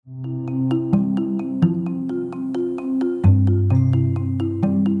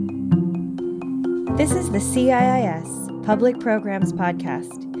This is the CIIS Public Programs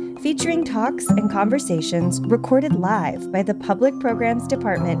Podcast, featuring talks and conversations recorded live by the Public Programs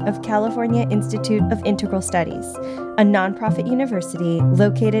Department of California Institute of Integral Studies, a nonprofit university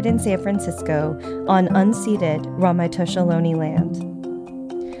located in San Francisco on unceded Ramaytush Ohlone land.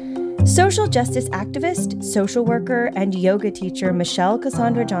 Social justice activist, social worker, and yoga teacher Michelle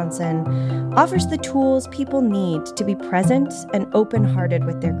Cassandra Johnson offers the tools people need to be present and open-hearted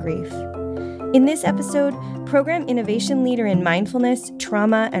with their grief. In this episode, program innovation leader in mindfulness,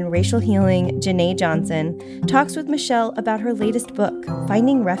 trauma, and racial healing, Janae Johnson, talks with Michelle about her latest book,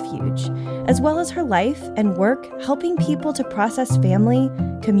 Finding Refuge, as well as her life and work helping people to process family,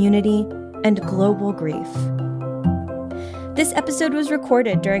 community, and global grief. This episode was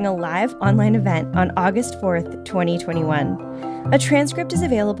recorded during a live online event on August 4th, 2021. A transcript is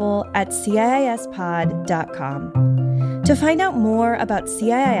available at ciispod.com. To find out more about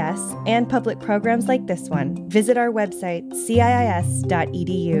CIIS and public programs like this one, visit our website, ciis.edu,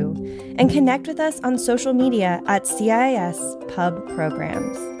 and connect with us on social media at CIIS Pub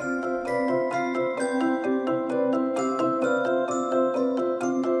Programs.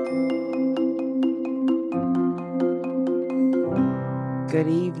 Good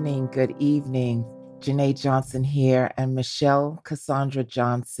evening. Janae Johnson here and Michelle Cassandra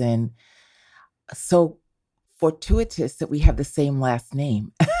Johnson. So fortuitous that we have the same last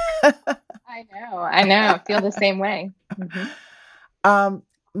name. I know. Feel the same way. Mm-hmm.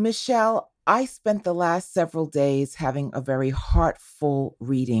 Michelle, I spent the last several days having a very heartful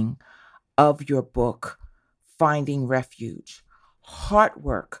reading of your book, Finding Refuge, Heart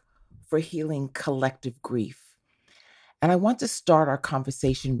Work for Healing Collective Grief. And I want to start our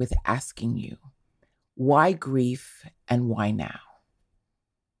conversation with asking you, why grief and why now?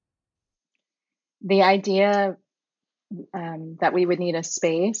 The idea that we would need a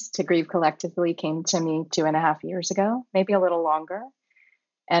space to grieve collectively came to me 2.5 years ago, maybe a little longer.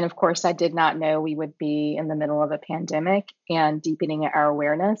 And of course, I did not know we would be in the middle of a pandemic and deepening our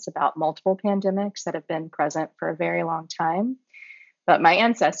awareness about multiple pandemics that have been present for a very long time. But my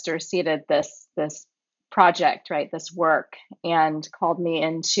ancestors seeded this project, right, this work, and called me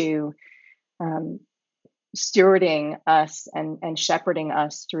into stewarding us and shepherding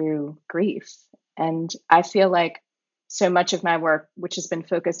us through grief. And I feel like so much of my work, which has been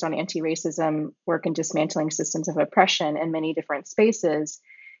focused on anti-racism work and dismantling systems of oppression in many different spaces,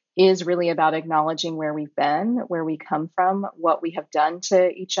 is really about acknowledging where we've been, where we come from, what we have done to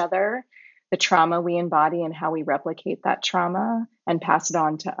each other, the trauma we embody and how we replicate that trauma and pass it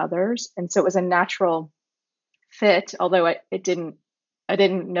on to others. And so it was a natural fit, although I didn't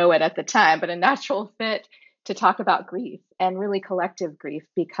know it at the time, but a natural fit to talk about grief and really collective grief,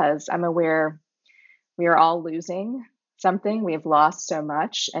 because I'm aware we are all losing something. We have lost so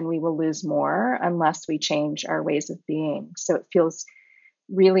much, and we will lose more unless we change our ways of being. So it feels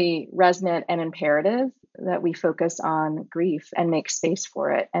really resonant and imperative that we focus on grief and make space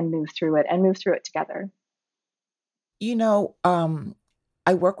for it and move through it together. You know,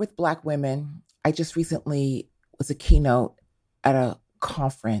 I work with Black women. I just recently was a keynote at a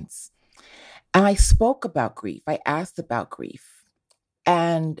conference, and I spoke about grief. I asked about grief,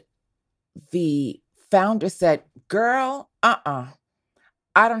 and the founder said, "Girl, I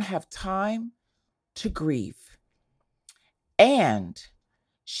don't have time to grieve." And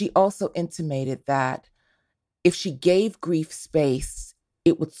she also intimated that if she gave grief space,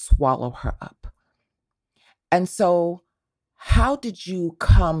 it would swallow her up. And so, how did you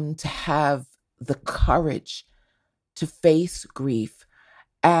come to have the courage to face grief?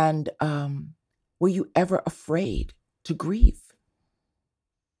 And were you ever afraid to grieve?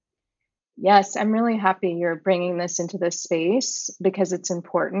 Yes, I'm really happy you're bringing this into this space because it's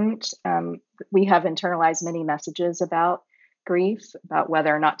important. We have internalized many messages about grief, about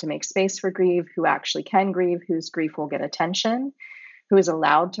whether or not to make space for grief, who actually can grieve, whose grief will get attention, who is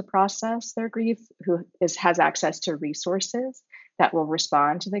allowed to process their grief, who has access to resources that will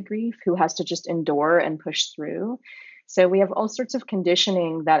respond to the grief, who has to just endure and push through. So we have all sorts of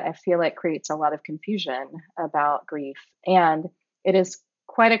conditioning that I feel like creates a lot of confusion about grief. And it is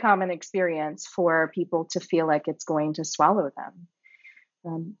quite a common experience for people to feel like it's going to swallow them.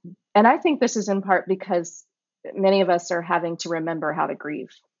 And I think this is in part because many of us are having to remember how to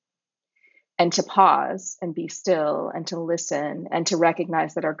grieve and to pause and be still and to listen and to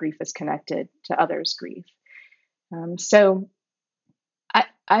recognize that our grief is connected to others' grief. So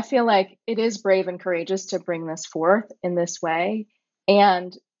I feel like it is brave and courageous to bring this forth in this way.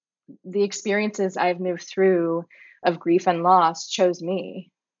 And the experiences I've moved through of grief and loss chose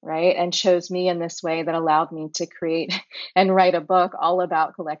me. right? And chose me in this way that allowed me to create and write a book all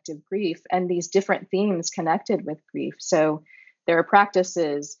about collective grief and these different themes connected with grief. So there are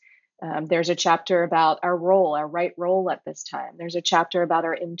practices. There's a chapter about our role, our right role at this time. There's a chapter about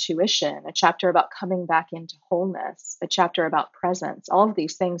our intuition, a chapter about coming back into wholeness, a chapter about presence. All of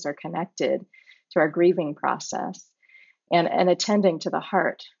these things are connected to our grieving process and attending to the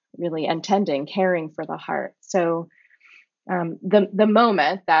heart, really, and caring for the heart. So the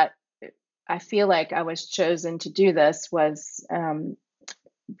moment that I feel like I was chosen to do this was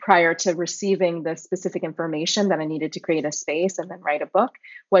prior to receiving the specific information that I needed to create a space and then write a book,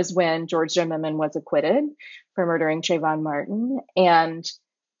 was when George Zimmerman was acquitted for murdering Trayvon Martin. And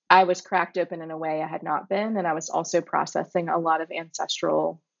I was cracked open in a way I had not been. And I was also processing a lot of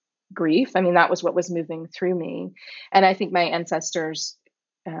ancestral grief. I mean, that was what was moving through me. And I think my ancestors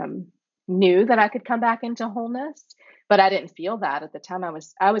knew that I could come back into wholeness, but I didn't feel that at the time.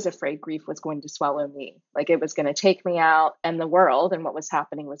 I was afraid grief was going to swallow me, like it was going to take me out, and the world and what was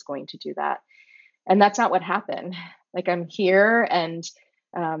happening was going to do that. And that's not what happened. Like, I'm here and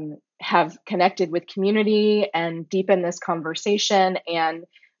have connected with community and deepened this conversation and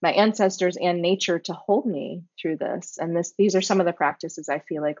my ancestors and nature to hold me through this. And these are some of the practices I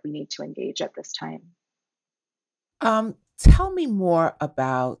feel like we need to engage at this time. Tell me more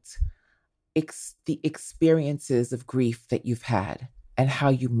about the experiences of grief that you've had and how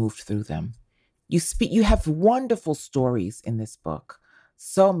you moved through them. You have wonderful stories in this book.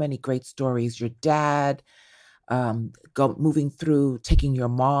 So many great stories. Your dad, moving through, taking your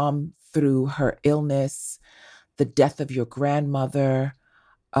mom through her illness, the death of your grandmother,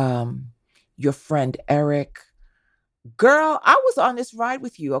 your friend Eric. Girl, I was on this ride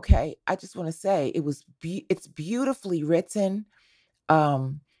with you, okay? I just want to say it's beautifully written.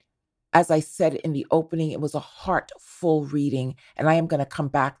 As I said in the opening, it was a heartful reading, and I am going to come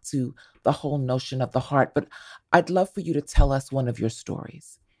back to the whole notion of the heart, but I'd love for you to tell us one of your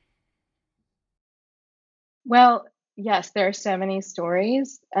stories. Well, yes, there are so many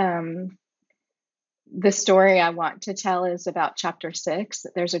stories. The story I want to tell is about chapter 6.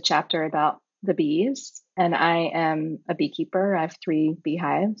 There's a chapter about the bees, and I am a beekeeper. I have 3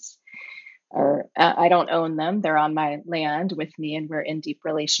 beehives. I don't own them. They're on my land with me, and we're in deep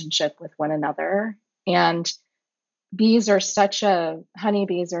relationship with one another. And honeybees are such a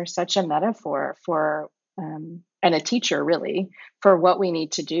metaphor for, and a teacher really, for what we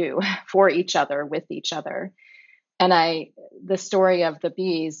need to do for each other, with each other. And the story of the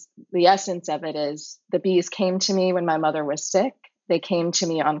bees, the essence of it is the bees came to me when my mother was sick. They came to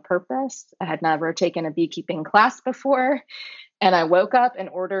me on purpose. I had never taken a beekeeping class before. And I woke up and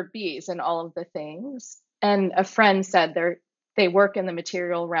ordered bees and all of the things. And a friend said they work in the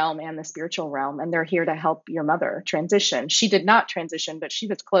material realm and the spiritual realm, and they're here to help your mother transition. She did not transition, but she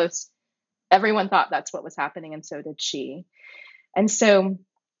was close. Everyone thought that's what was happening, and so did she. And so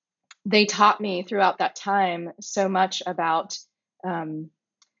they taught me throughout that time so much about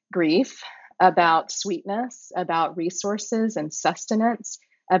grief, about sweetness, about resources and sustenance,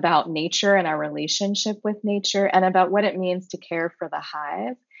 about nature and our relationship with nature, and about what it means to care for the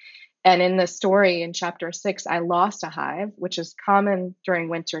hive. And in the story in chapter 6, I lost a hive, which is common during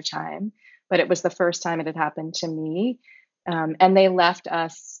winter time, but it was the first time it had happened to me. And they left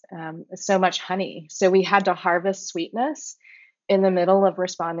us so much honey. So we had to harvest sweetness in the middle of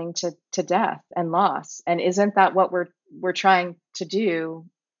responding to death and loss. And isn't that what we're trying to do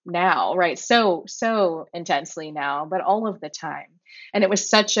now, right? So intensely now, but all of the time. And it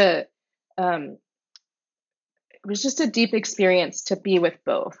was it was just a deep experience to be with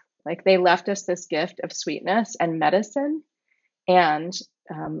both. Like, they left us this gift of sweetness and medicine. And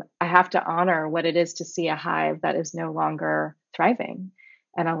I have to honor what it is to see a hive that is no longer thriving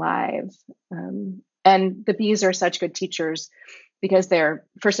and alive. And the bees are such good teachers because they're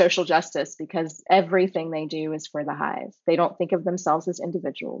for social justice, because everything they do is for the hive. They don't think of themselves as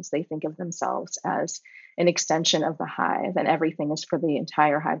individuals. They think of themselves as an extension of the hive, and everything is for the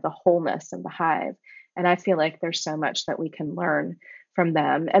entire hive, the wholeness of the hive. And I feel like there's so much that we can learn from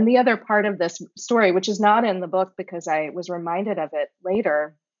them. And the other part of this story, which is not in the book because I was reminded of it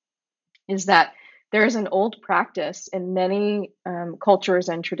later, is that there's an old practice in many cultures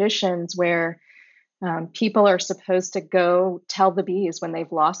and traditions where people are supposed to go tell the bees when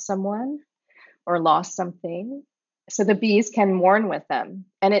they've lost someone or lost something, so the bees can mourn with them.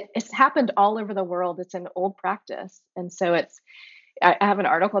 And it's happened all over the world. It's an old practice. And so I have an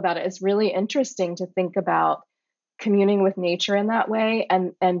article about it. It's really interesting to think about communing with nature in that way,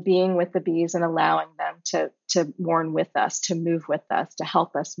 and being with the bees and allowing them to mourn with us, to move with us, to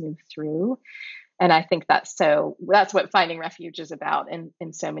help us move through. And I think that's what finding refuge is about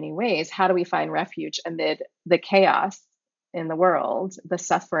in so many ways. How do we find refuge amid the chaos in the world, the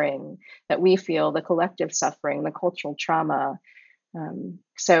suffering that we feel, the collective suffering, the cultural trauma?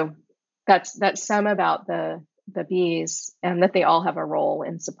 So that's some about the bees, and that they all have a role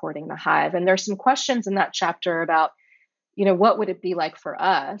in supporting the hive. And there's some questions in that chapter about, what would it be like for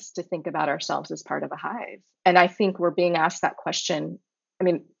us to think about ourselves as part of a hive? And I think we're being asked that question. I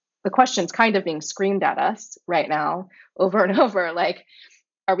mean, the question's kind of being screamed at us right now over and over, like,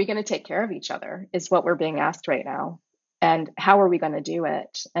 are we going to take care of each other is what we're being asked right now. And how are we going to do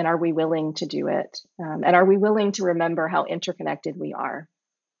it? And are we willing to do it? And are we willing to remember how interconnected we are?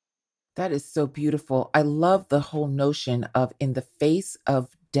 That is so beautiful. I love the whole notion of in the face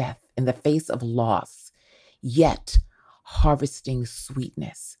of death, in the face of loss, yet harvesting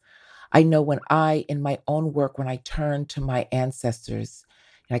sweetness. I know in my own work, when I turn to my ancestors,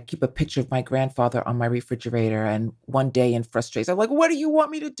 and I keep a picture of my grandfather on my refrigerator, and one day in frustration, I'm like, what do you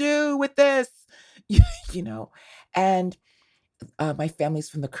want me to do with this? And my family's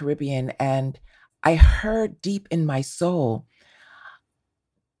from the Caribbean, and I heard deep in my soul,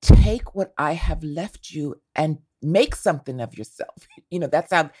 take what I have left you and make something of yourself.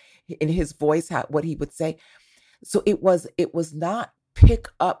 That's how, in his voice, what he would say. So it was not pick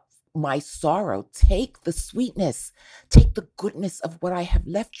up my sorrow, take the sweetness, take the goodness of what I have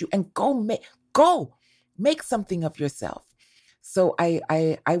left you, and go make something of yourself. So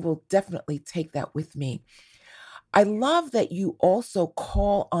I will definitely take that with me. I love that you also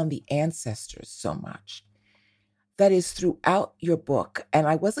call on the ancestors so much. That is throughout your book. And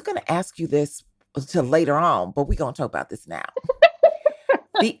I wasn't going to ask you this until later on, but we're going to talk about this now.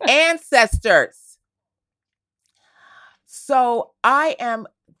 The ancestors. So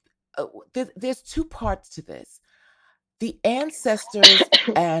there's two parts to this. The ancestors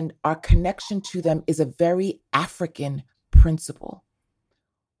and our connection to them is a very African principle.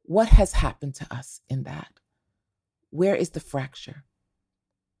 What has happened to us in that? Where is the fracture?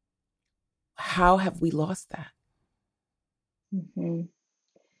 How have we lost that? Mm-hmm.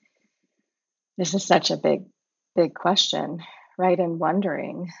 This is such a big, big question, right? And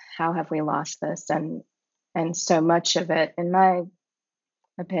wondering, how have we lost this? And so much of it, in my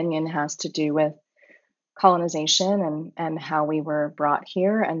opinion, has to do with colonization and how we were brought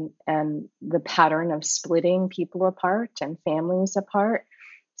here, and the pattern of splitting people apart and families apart.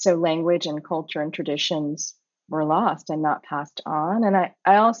 So language and culture and traditions were lost and not passed on. And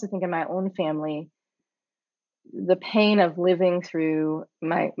I also think in my own family, the pain of living through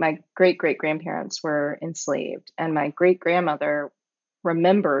my great-great-grandparents were enslaved, and my great-grandmother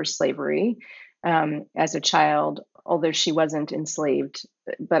remembers slavery as a child, although she wasn't enslaved,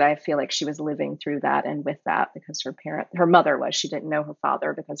 but I feel like she was living through that and with that because her mother was. She didn't know her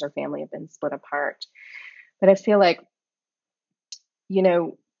father because her family had been split apart. But I feel like,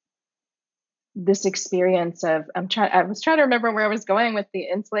 this experience of I was trying to remember where I was going with the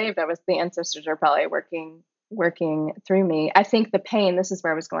enslaved. That was the ancestors are probably working through me. I think the pain, this is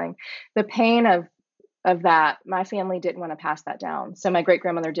where I was going, the pain of that, my family didn't want to pass that down. So my great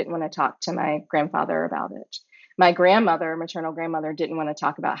grandmother didn't want to talk to my grandfather about it. My grandmother, maternal grandmother, didn't want to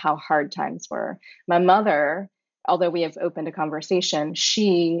talk about how hard times were. My mother, although we have opened a conversation,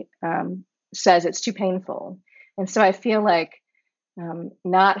 she says it's too painful. And so I feel like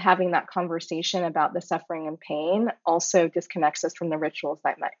not having that conversation about the suffering and pain also disconnects us from the rituals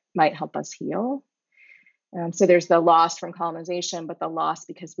that might help us heal. So there's the loss from colonization, but the loss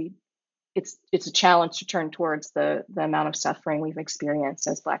because it's a challenge to turn towards the amount of suffering we've experienced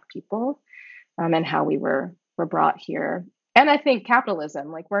as Black people, and how we were brought here. And I think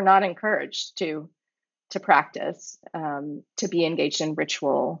capitalism, like, we're not encouraged to practice, to be engaged in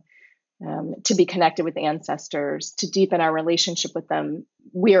ritual, to be connected with ancestors, to deepen our relationship with them.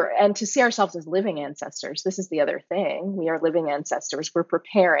 And to see ourselves as living ancestors. This is the other thing. We are living ancestors. We're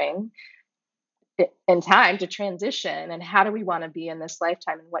preparing in time to transition. And how do we want to be in this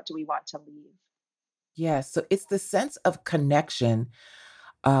lifetime? And what do we want to leave? Yeah. So it's the sense of connection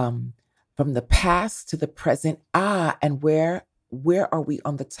from the past to the present. And where are we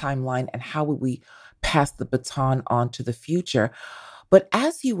on the timeline, and how will we pass the baton on to the future? But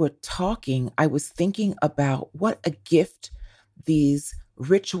as you were talking, I was thinking about what a gift these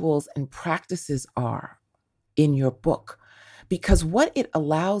rituals and practices are in your book. Because what it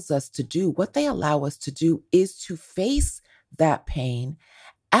allows us to do, what they allow us to do, is to face that pain,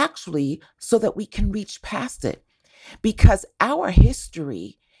 actually, so that we can reach past it. Because our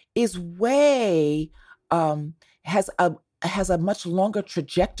history is has a much longer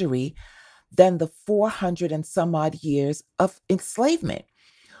trajectory than the 400 and some odd years of enslavement.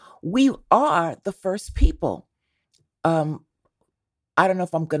 We are the first people. I don't know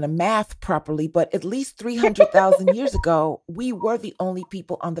if I'm going to math properly, but at least 300,000 years ago, we were the only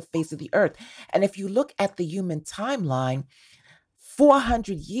people on the face of the earth. And if you look at the human timeline,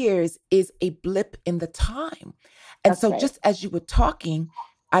 400 years is a blip in the time. And That's so right. just as you were talking,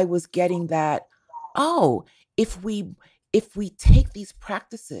 I was getting that, oh, if we take these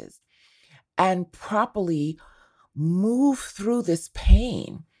practices and properly move through this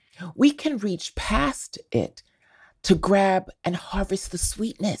pain, we can reach past it to grab and harvest the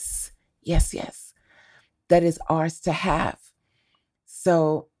sweetness. Yes, yes. That is ours to have.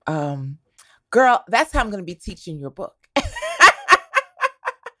 So, girl, that's how I'm going to be teaching your book.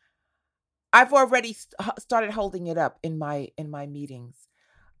 I've already started holding it up in my meetings.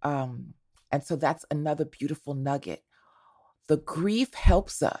 And so that's another beautiful nugget. The grief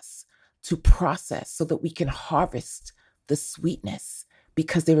helps us to process so that we can harvest the sweetness,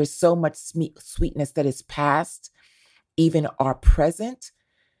 because there is so much sweetness that is past, even our present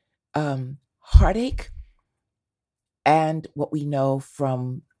heartache, and what we know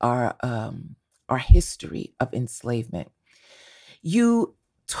from our history of enslavement. You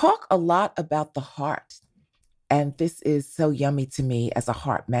talk a lot about the heart, and this is so yummy to me as a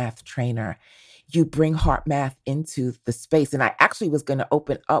heart math trainer. You bring heart math into the space, and I actually was going to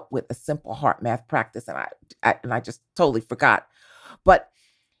open up with a simple heart math practice, and I just totally forgot. But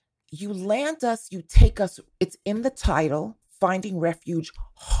you land us, you take us. It's in the title, Finding Refuge,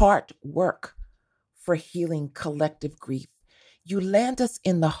 Heart Work for Healing Collective Grief. You land us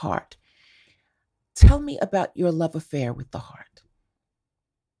in the heart. Tell me about your love affair with the heart.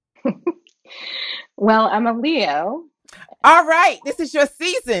 Well, I'm a Leo. All right. This is your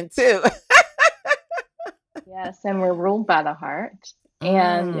season too. Yes, and we're ruled by the heart,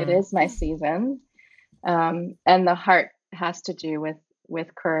 and it is my season. And the heart has to do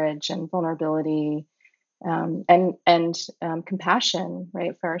with courage and vulnerability, and compassion,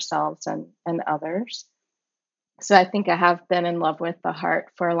 right, for ourselves and others. So I think I have been in love with the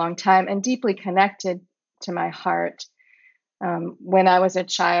heart for a long time and deeply connected to my heart. When I was a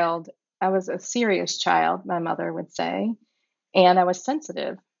child, I was a serious child, my mother would say, and I was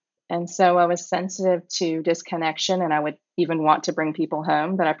sensitive. And so I was sensitive to disconnection, and I would even want to bring people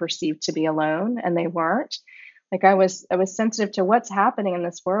home that I perceived to be alone, and they weren't. Like I was sensitive to what's happening in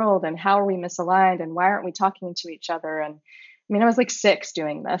this world and how are we misaligned and why aren't we talking to each other? And I mean, I was like 6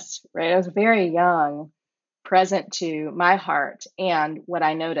 doing this, right? I was very young, present to my heart and what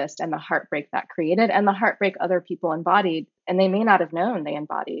I noticed and the heartbreak that created and the heartbreak other people embodied. And they may not have known they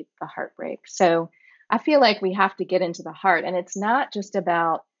embodied the heartbreak. So I feel like we have to get into the heart. And it's not just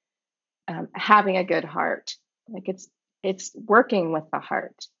about having a good heart. Like it's working with the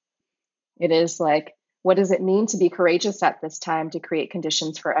heart. It is like, what does it mean to be courageous at this time to create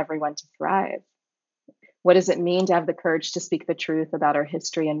conditions for everyone to thrive? What does it mean to have the courage to speak the truth about our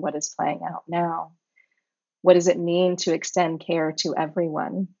history and what is playing out now? What does it mean to extend care to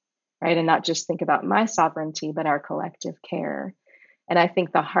everyone, right? And not just think about my sovereignty, but our collective care. And I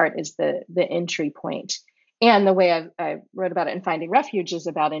think the heart is the entry point. And the way I wrote about it in Finding Refuge is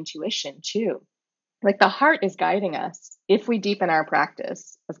about intuition too. Like the heart is guiding us if we deepen our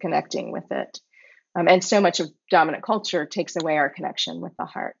practice of connecting with it. And so much of dominant culture takes away our connection with the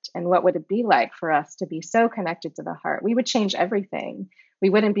heart. And what would it be like for us to be so connected to the heart? We would change everything. We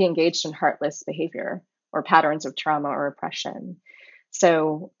wouldn't be engaged in heartless behavior or patterns of trauma or oppression.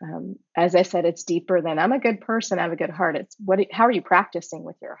 So, as I said, it's deeper than I'm a good person, I have a good heart. It's how are you practicing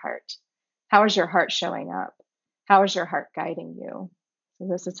with your heart? How is your heart showing up? How is your heart guiding you? So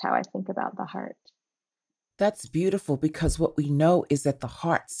this is how I think about the heart. That's beautiful, because what we know is that the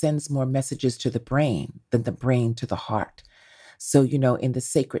heart sends more messages to the brain than the brain to the heart. So, in the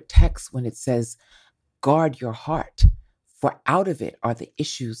sacred text, when it says, guard your heart, for out of it are the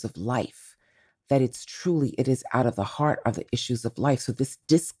issues of life, that it is out of the heart are the issues of life. So this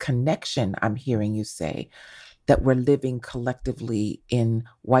disconnection, I'm hearing you say, that we're living collectively in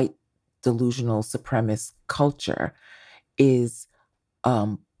white delusional supremacist culture is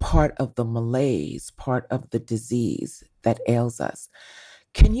part of the malaise, part of the disease that ails us.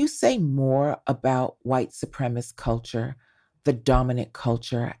 Can you say more about white supremacist culture, the dominant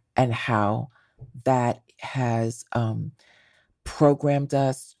culture, and how that has programmed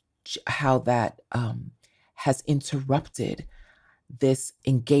us, how that has interrupted this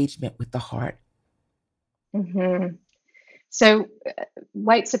engagement with the heart? Mm-hmm. So,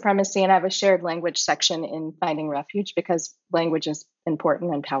 white supremacy, and I have a shared language section in Finding Refuge because language is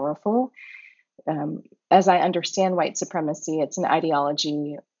important and powerful. As I understand white supremacy, it's an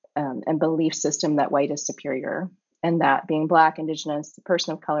ideology and belief system that white is superior. and that being Black, Indigenous, the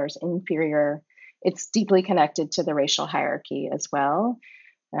person of color is inferior. It's deeply connected to the racial hierarchy as well,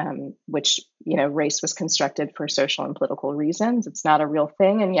 which, race was constructed for social and political reasons. It's not a real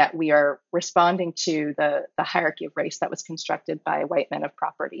thing. And yet we are responding to the hierarchy of race that was constructed by white men of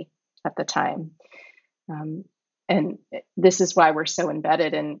property at the time. And this is why we're so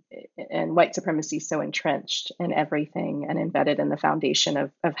embedded and white supremacy so entrenched in everything and embedded in the foundation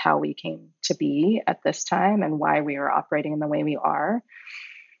of how we came to be at this time and why we are operating in the way we are.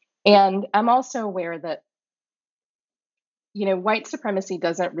 And I'm also aware that, white supremacy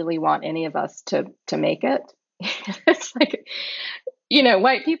doesn't really want any of us to make it. It's like,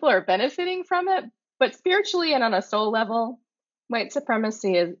 white people are benefiting from it, but spiritually and on a soul level, white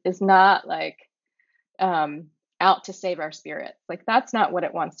supremacy is not like out to save our spirit. Like, that's not what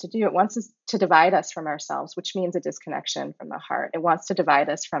it wants to do. It wants us to divide us from ourselves, which means a disconnection from the heart. It wants to divide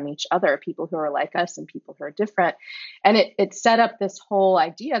us from each other, people who are like us and people who are different. And it set up this whole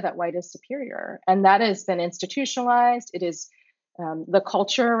idea that white is superior. And that has been institutionalized. It is the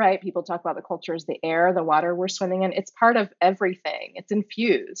culture, right? People talk about the culture as the air, the water we're swimming in. It's part of everything. It's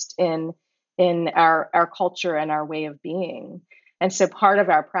infused in our culture and our way of being. And so part of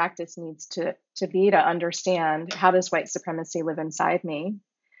our practice needs to be to understand, how does white supremacy live inside me?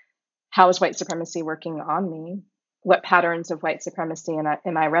 How is white supremacy working on me? What patterns of white supremacy am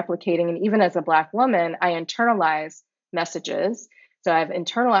I replicating? And even as a Black woman, I internalize messages. So I've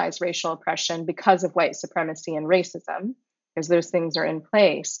internalized racial oppression because of white supremacy and racism, because those things are in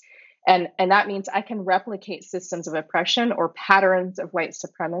place. And that means I can replicate systems of oppression or patterns of white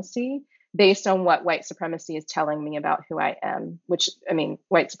supremacy based on what white supremacy is telling me about who I am, which,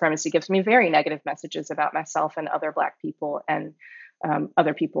 white supremacy gives me very negative messages about myself and other Black people and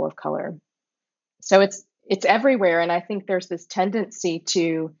other people of color. So it's everywhere. And I think there's this tendency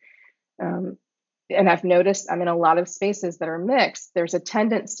to, and I've noticed I'm in a lot of spaces that are mixed, there's a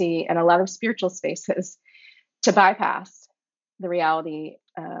tendency in a lot of spiritual spaces to bypass the reality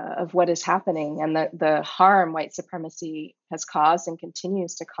of what is happening and the harm white supremacy has caused and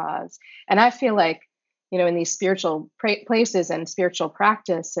continues to cause. And I feel like, in these spiritual places and spiritual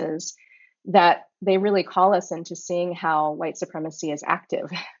practices, that they really call us into seeing how white supremacy is active,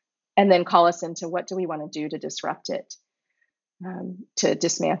 and then call us into what do we want to do to disrupt it, to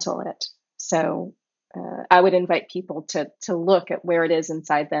dismantle it. So I would invite people to look at where it is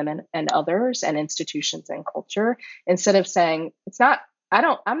inside them and others and institutions and culture, instead of saying,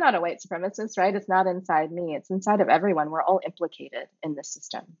 I'm not a white supremacist, right? It's not inside me. It's inside of everyone. We're all implicated in this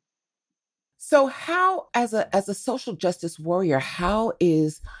system. So how, as a social justice warrior, how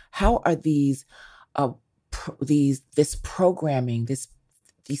are these this programming, these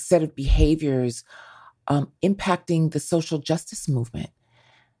set of behaviors impacting the social justice movement?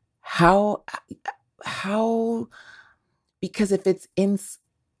 How, because if it's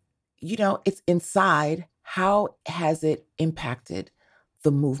it's inside, how has it impacted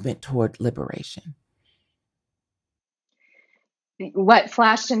the movement toward liberation? What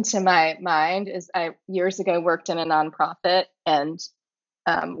flashed into my mind is I years ago worked in a nonprofit and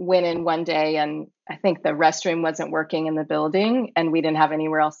went in one day, and I think the restroom wasn't working in the building and we didn't have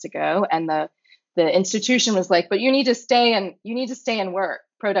anywhere else to go. And the institution was like, but you need to stay and work.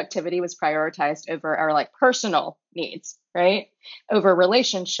 Productivity was prioritized over our personal needs, right? Over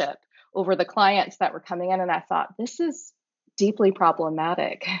relationship, over the clients that were coming in. And I thought, this is deeply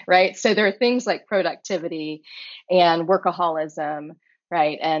problematic, right? So there are things like productivity and workaholism,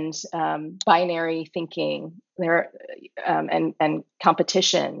 right? And binary thinking there, and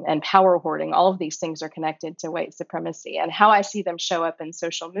competition and power hoarding. All of these things are connected to white supremacy. And how I see them show up in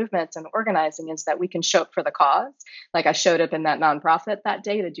social movements and organizing is that we can show up for the cause. Like I showed up in that nonprofit that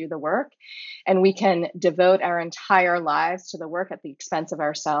day to do the work. And we can devote our entire lives to the work at the expense of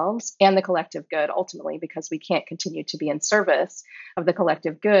ourselves and the collective good, ultimately, because we can't continue to be in service of the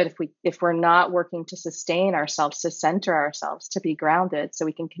collective good if we're not working to sustain ourselves, to center ourselves, to be grounded so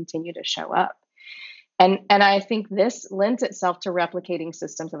we can continue to show up. And I think this lends itself to replicating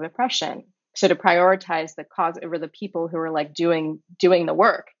systems of oppression. So to prioritize the cause over the people who are doing the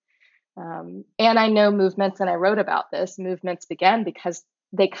work. And I know movements, and I wrote about this, movements began because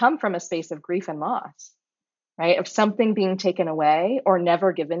they come from a space of grief and loss, right? Of something being taken away or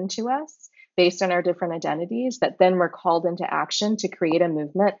never given to us based on our different identities, that then we're called into action to create a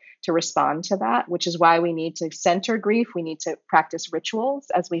movement to respond to that, which is why we need to center grief. We need to practice rituals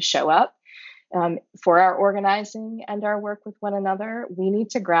as we show up. For our organizing and our work with one another, we need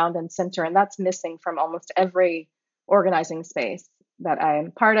to ground and center. And that's missing from almost every organizing space that I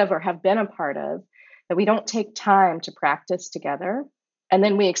am part of or have been a part of, that we don't take time to practice together. And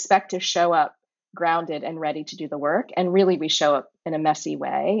then we expect to show up grounded and ready to do the work. And really, we show up in a messy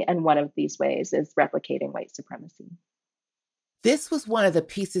way. And one of these ways is replicating white supremacy. This was one of the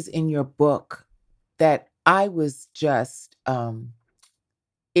pieces in your book that I was just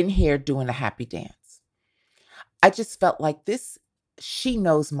in here doing a happy dance. I just felt like this, she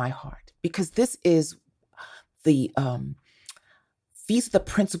knows my heart, because this is the these are the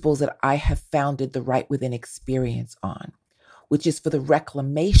principles that I have founded the Right Within experience on, which is for the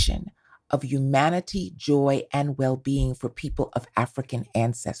reclamation of humanity, joy, and well-being for people of African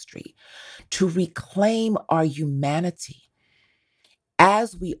ancestry, to reclaim our humanity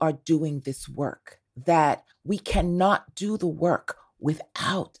as we are doing this work, that we cannot do the work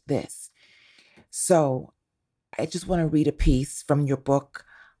without this. So I just want to read a piece from your book.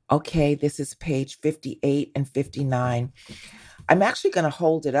 Okay, this is page 58 and 59. I'm actually going to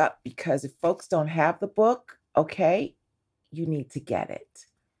hold it up because if folks don't have the book, okay, you need to get it.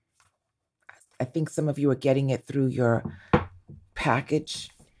 I think some of you are getting it through your package,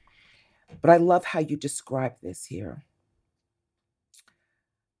 but I love how you describe this here.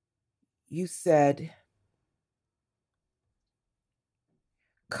 You said,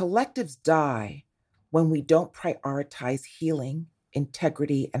 collectives die when we don't prioritize healing,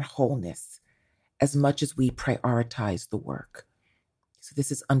 integrity, and wholeness as much as we prioritize the work. So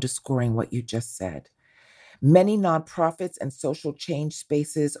this is underscoring what you just said. Many nonprofits and social change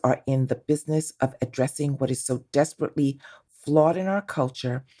spaces are in the business of addressing what is so desperately flawed in our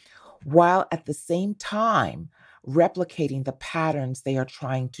culture, while at the same time replicating the patterns they are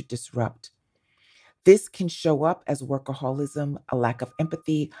trying to disrupt. This can show up as workaholism, a lack of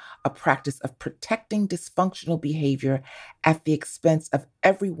empathy, a practice of protecting dysfunctional behavior at the expense of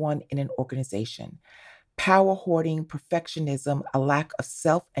everyone in an organization, power hoarding, perfectionism, a lack of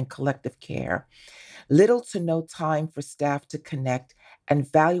self and collective care, little to no time for staff to connect,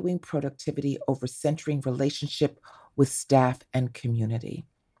 and valuing productivity over centering relationship with staff and community.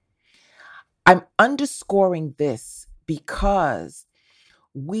 I'm underscoring this because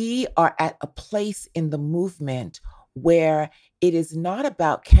we are at a place in the movement where it is not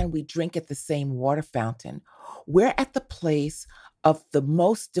about can we drink at the same water fountain. We're at the place of the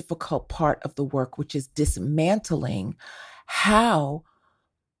most difficult part of the work, which is dismantling how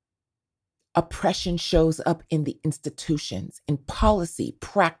oppression shows up in the institutions, in policy,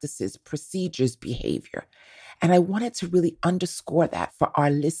 practices, procedures, behavior. And I wanted to really underscore that for our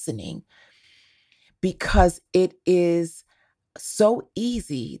listening, because it is so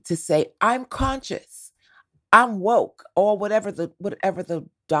easy to say, I'm conscious, I'm woke, or whatever the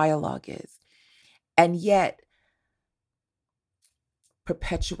dialogue is, and yet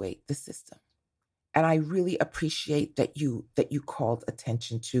perpetuate the system. And I really appreciate that you called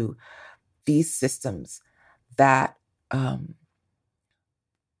attention to these systems, that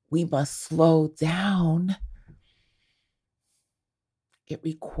we must slow down. It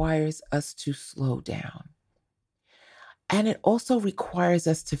requires us to slow down. And it also requires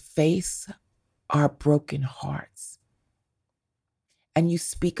us to face our broken hearts. And you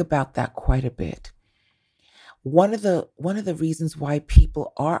speak about that quite a bit. One of the reasons why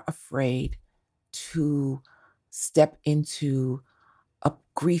people are afraid to step into a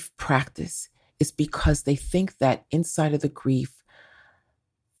grief practice is because they think that inside of the grief,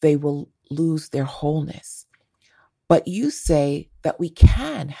 they will lose their wholeness. But you say that we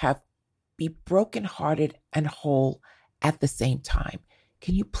can be brokenhearted and whole at the same time.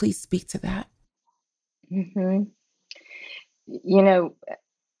 Can you please speak to that? Mm-hmm. You know,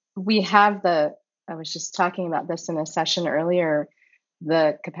 we have I was just talking about this in a session earlier,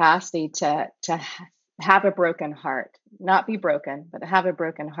 the capacity to have a broken heart, not be broken, but have a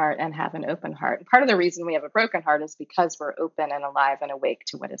broken heart and have an open heart. And part of the reason we have a broken heart is because we're open and alive and awake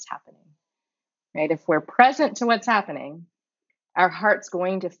to what is happening, right? If we're present to what's happening, our heart's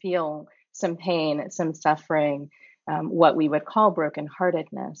going to feel some pain, some suffering, what we would call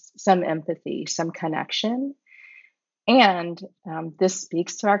brokenheartedness, some empathy, some connection. And this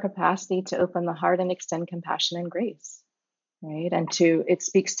speaks to our capacity to open the heart and extend compassion and grace, right? And it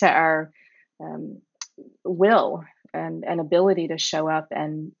speaks to our will and ability to show up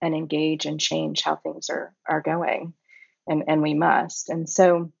and engage and change how things are going, and we must. And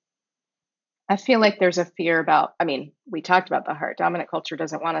so I feel like there's a fear about, we talked about the heart. Dominant culture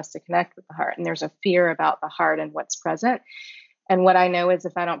doesn't want us to connect with the heart, and there's a fear about the heart and what's present. And what I know is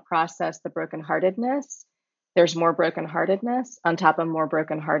if I don't process the brokenheartedness, there's more brokenheartedness on top of more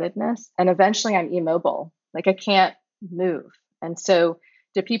brokenheartedness. And eventually I'm immobile, like I can't move. And so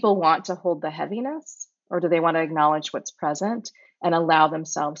do people want to hold the heaviness, or do they want to acknowledge what's present and allow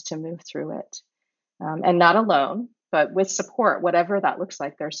themselves to move through it? And not alone, but with support, whatever that looks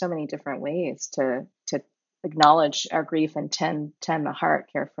like. There's so many different ways to acknowledge our grief and tend the heart,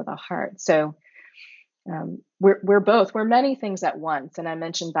 care for the heart. So we're many things at once. And I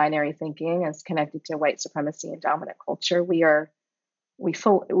mentioned binary thinking as connected to white supremacy and dominant culture. We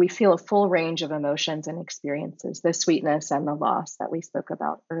feel a full range of emotions and experiences, the sweetness and the loss that we spoke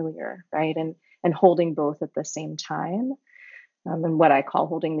about earlier, right? And holding both at the same time, and what I call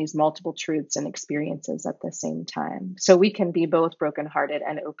holding these multiple truths and experiences at the same time. So we can be both brokenhearted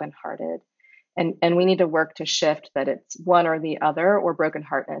and open-hearted. And we need to work to shift that it's one or the other, or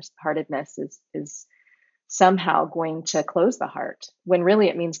brokenheartedness is somehow going to close the heart, when really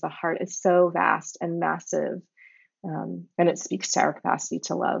it means the heart is so vast and massive, and it speaks to our capacity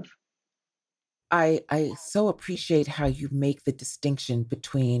to love. I so appreciate how you make the distinction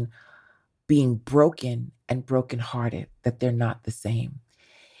between being broken and brokenhearted, that they're not the same.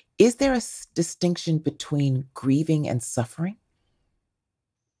 Is there a distinction between grieving and suffering?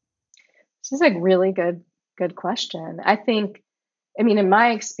 This is a really good question. I mean, in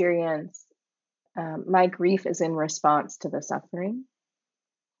my experience, my grief is in response to the suffering,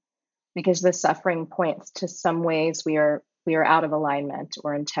 because the suffering points to some ways we are out of alignment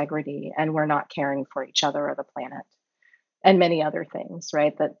or integrity, and we're not caring for each other or the planet, and many other things,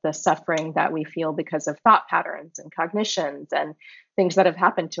 right? That the suffering that we feel because of thought patterns and cognitions and things that have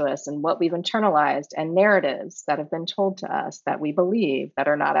happened to us and what we've internalized and narratives that have been told to us that we believe that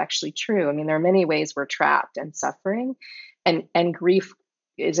are not actually true. I mean, there are many ways we're trapped and suffering, and grief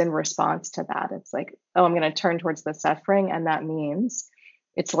is in response to that. It's like, oh, I'm going to turn towards the suffering, and that means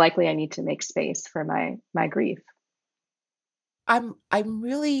it's likely I need to make space for my grief. I'm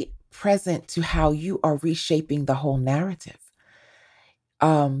really present to how you are reshaping the whole narrative.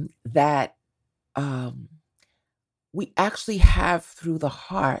 That we actually have, through the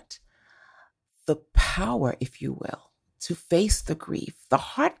heart, the power, if you will, to face the grief. The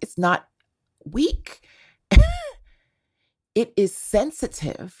heart is not weak. It is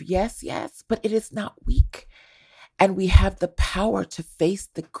sensitive, yes, but it is not weak. And we have the power to face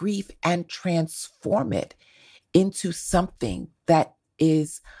the grief and transform it into something that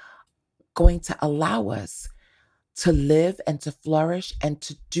is going to allow us to live and to flourish and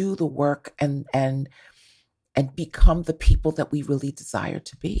to do the work and become the people that we really desire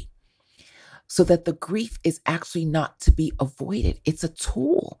to be. So that the grief is actually not to be avoided. It's a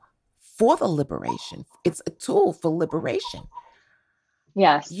tool for the liberation. It's a tool for liberation.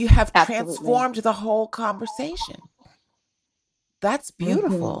 Yes. You have absolutely. transformed the whole conversation. That's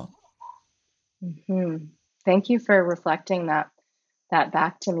beautiful. Mm-hmm. Thank you for reflecting that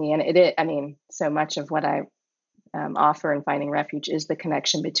back to me. And I mean, so much of what I offer in Finding Refuge is the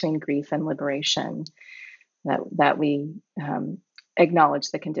connection between grief and liberation, that we acknowledge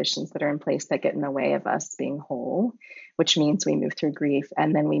the conditions that are in place that get in the way of us being whole, which means we move through grief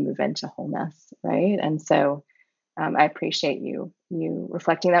and then we move into wholeness, right? And so I appreciate you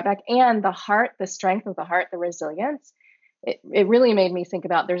reflecting that back. And the heart, the strength of the heart, the resilience, it really made me think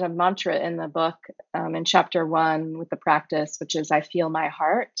about, there's a mantra in the book, in chapter 1 with the practice, which is, I feel my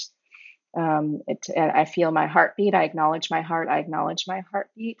heart. I feel my heartbeat. I acknowledge my heart. I acknowledge my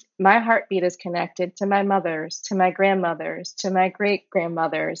heartbeat. My heartbeat is connected to my mother's, to my grandmother's, to my great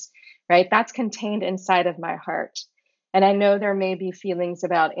grandmother's, right? That's contained inside of my heart. And I know there may be feelings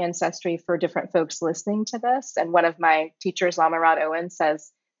about ancestry for different folks listening to this. And one of my teachers, Lama Rod Owen,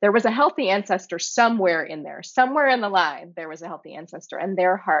 says, there was a healthy ancestor somewhere in there, somewhere in the line, there was a healthy ancestor, and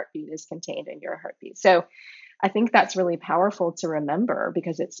their heartbeat is contained in your heartbeat. So I think that's really powerful to remember,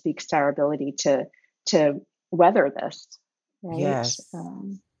 because it speaks to our ability to weather this, right? Yes.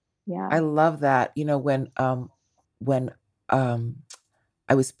 Yeah. I love that. You know, when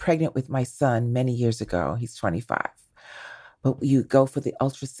I was pregnant with my son many years ago, he's 25, but you go for the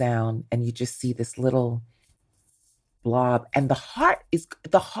ultrasound and you just see this little blob, and the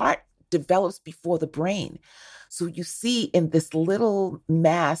heart develops before the brain. So you see in this little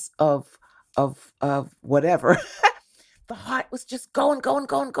mass of whatever, the heart was just going.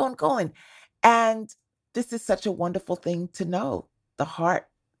 And this is such a wonderful thing to know. The heart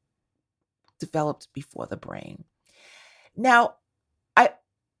developed before the brain. Now,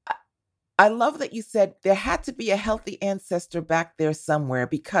 I love that you said there had to be a healthy ancestor back there somewhere,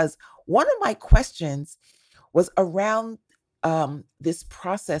 because one of my questions was around this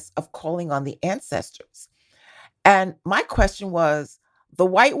process of calling on the ancestors. And my question was, the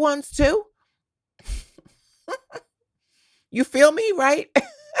white ones too? You feel me, right?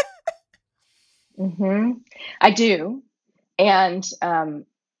 Mm-hmm. I do. And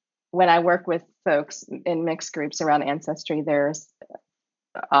when I work with folks in mixed groups around ancestry, there's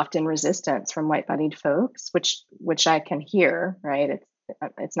often resistance from white-bodied folks, which I can hear, right?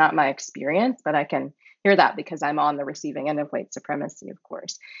 It's not my experience, but I can hear that because I'm on the receiving end of white supremacy, of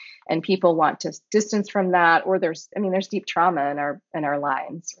course. And people want to distance from that, or there's deep trauma in our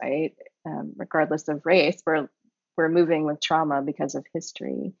lives, right? Regardless of race, we're moving with trauma because of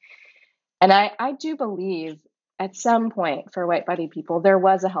history. And I do believe at some point for white-bodied people, there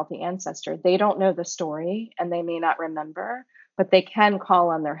was a healthy ancestor. They don't know the story and they may not remember, but they can call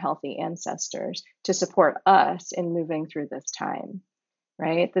on their healthy ancestors to support us in moving through this time,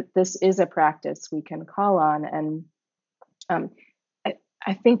 right? That this is a practice we can call on. And um,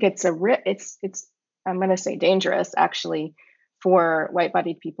 I think it's I'm going to say dangerous actually for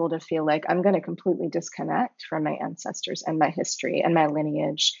white-bodied people to feel like I'm going to completely disconnect from my ancestors and my history and my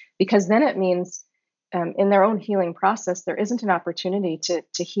lineage, because then it means in their own healing process, there isn't an opportunity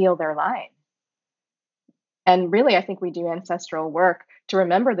to heal their line. And really, I think we do ancestral work to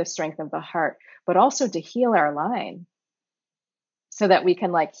remember the strength of the heart, but also to heal our line so that we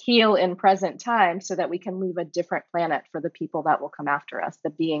can heal in present time, so that we can leave a different planet for the people that will come after us, the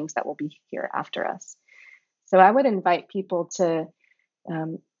beings that will be here after us. So I would invite people to,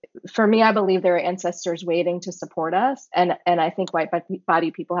 for me, I believe there are ancestors waiting to support us. And I think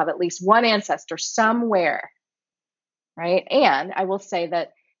white-bodied people have at least one ancestor somewhere, right? And I will say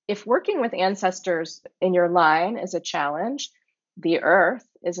that if working with ancestors in your line is a challenge, the earth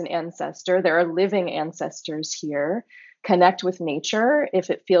is an ancestor. There are living ancestors here. Connect with nature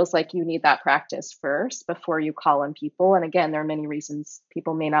if it feels like you need that practice first before you call on people. And again, there are many reasons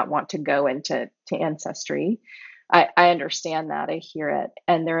people may not want to go into ancestry. I understand that. I hear it.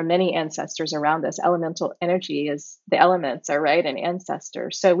 And there are many ancestors around us. Elemental energy is the elements are right, and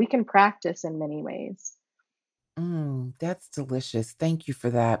ancestors. So we can practice in many ways. That's delicious. Thank you for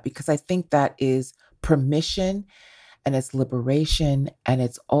that, because I think that is permission and it's liberation and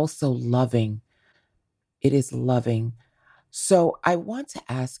it's also loving. It is loving. So I want to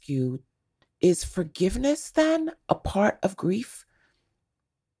ask you, is forgiveness then a part of grief?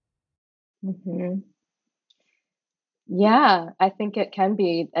 Mm-hmm. Yeah, I think it can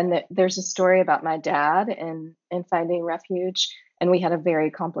be. And there's a story about my dad in finding refuge, and we had a very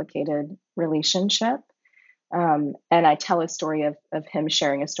complicated relationship. And I tell a story of him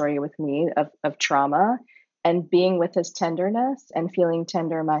sharing a story with me of trauma and being with his tenderness and feeling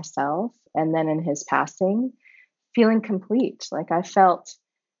tender myself. And then in his passing, feeling complete. Like I felt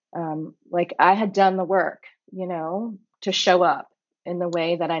like I had done the work, to show up in the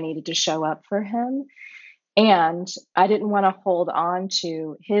way that I needed to show up for him. And I didn't want to hold on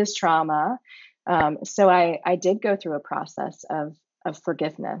to his trauma. So I did go through a process of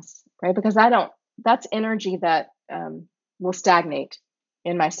forgiveness, right? Because that's energy that will stagnate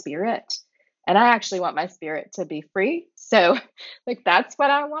in my spirit. And I actually want my spirit to be free. So that's what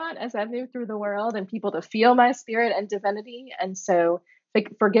I want as I move through the world, and people to feel my spirit and divinity. And so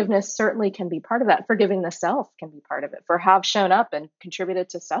forgiveness certainly can be part of that. Forgiving the self can be part of it for how I've shown up and contributed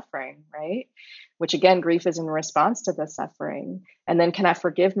to suffering, right? Which again, grief is in response to the suffering. And then can I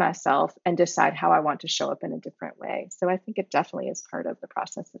forgive myself and decide how I want to show up in a different way? So I think it definitely is part of the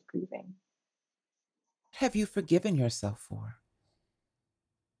process of grieving. Have you forgiven yourself for?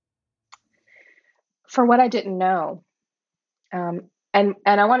 For what I didn't know. And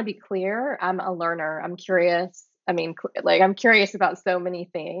I want to be clear, I'm a learner. I'm curious. I'm curious about so many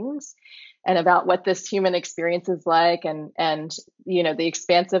things and about what this human experience is like, and the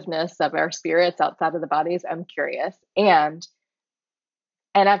expansiveness of our spirits outside of the bodies. I'm curious. And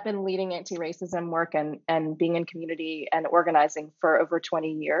I've been leading anti-racism work and being in community and organizing for over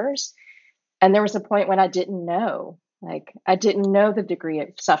 20 years. And there was a point when I didn't know. I didn't know the degree of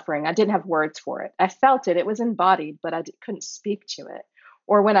suffering. I didn't have words for it. I felt it. It was embodied, but I couldn't speak to it.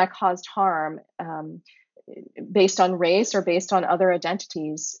 Or when I caused harm based on race or based on other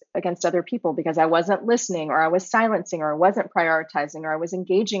identities against other people because I wasn't listening, or I was silencing, or I wasn't prioritizing, or I was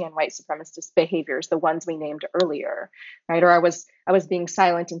engaging in white supremacist behaviors, the ones we named earlier, right? Or I was being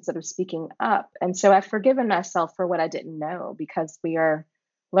silent instead of speaking up. And so I've forgiven myself for what I didn't know, because we are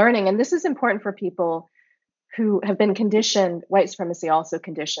learning. And this is important for people who have been conditioned. White supremacy also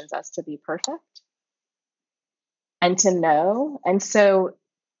conditions us to be perfect and to know. And so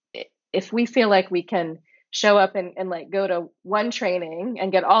if we feel like we can show up and go to one training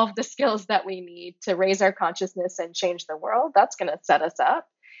and get all of the skills that we need to raise our consciousness and change the world, that's going to set us up.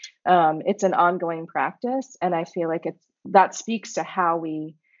 It's an ongoing practice. And I feel like that speaks to how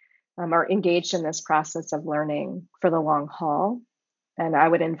we are engaged in this process of learning for the long haul. And I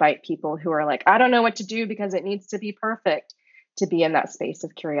would invite people who are like, I don't know what to do because it needs to be perfect, to be in that space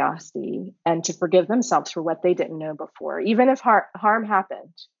of curiosity and to forgive themselves for what they didn't know before, even if harm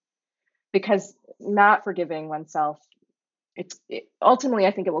happened. Because not forgiving oneself, ultimately,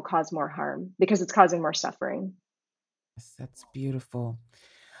 I think it will cause more harm because it's causing more suffering. Yes, that's beautiful.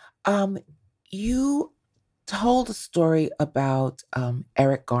 Um, you told a story about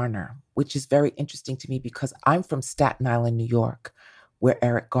Eric Garner, which is very interesting to me because I'm from Staten Island, New York, where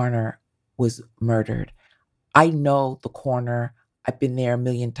Eric Garner was murdered. I know the corner. I've been there a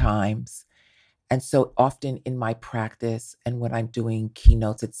million times. And so often in my practice and when I'm doing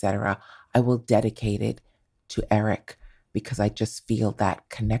keynotes, etc., I will dedicate it to Eric because I just feel that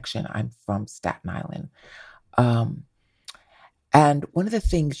connection. I'm from Staten Island. Um, and one of the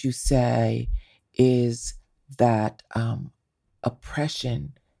things you say is that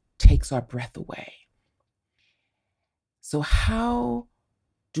oppression takes our breath away. So, how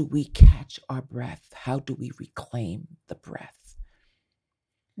do we catch our breath? How do we reclaim the breath?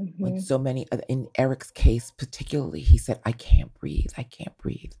 When so many, in Eric's case particularly, he said, I can't breathe, I can't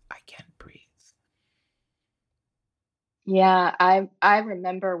breathe, I can't breathe. Yeah, I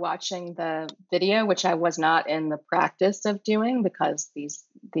remember watching the video, which I was not in the practice of doing because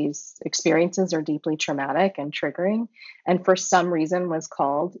these experiences are deeply traumatic and triggering, and for some reason was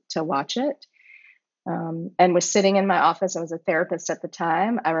called to watch it. And was sitting in my office. I was a therapist at the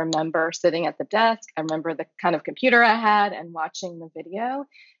time. I remember sitting at the desk. I remember the kind of computer I had and watching the video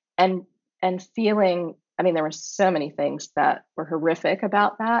and feeling, I mean, there were so many things that were horrific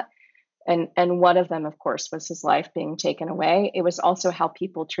about that. And one of them, of course, was his life being taken away. It was also how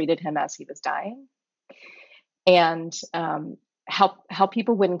people treated him as he was dying, and how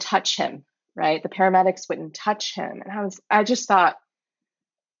people wouldn't touch him, right? The paramedics wouldn't touch him. And I just thought,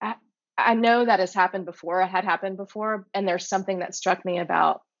 I know that has happened before. It had happened before. And there's something that struck me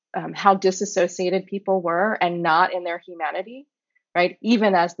about how disassociated people were and not in their humanity, right?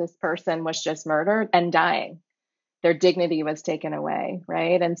 Even as this person was just murdered and dying, their dignity was taken away,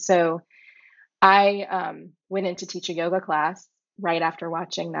 right? And so I went in to teach a yoga class right after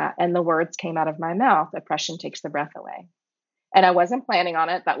watching that. And the words came out of my mouth: oppression takes the breath away. And I wasn't planning on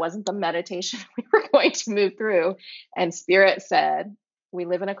it. That wasn't the meditation we were going to move through. And Spirit said, we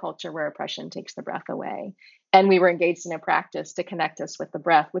live in a culture where oppression takes the breath away. And we were engaged in a practice to connect us with the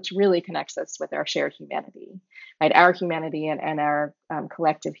breath, which really connects us with our shared humanity, right? Our humanity and our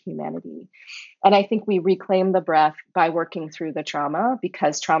collective humanity. And I think we reclaim the breath by working through the trauma,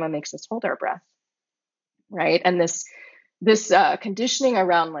 because trauma makes us hold our breath, right? And this conditioning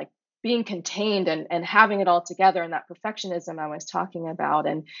around like being contained and having it all together, and that perfectionism I was talking about,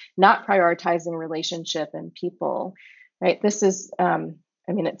 and not prioritizing relationship and people, right? This is, I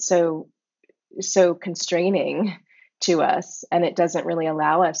mean, it's so constraining to us, and it doesn't really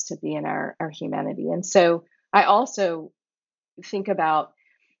allow us to be in our humanity. And so I also think about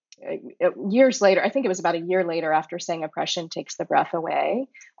years later, I think it was about a year later after saying oppression takes the breath away,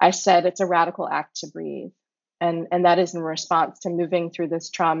 I said it's a radical act to breathe. And that is in response to moving through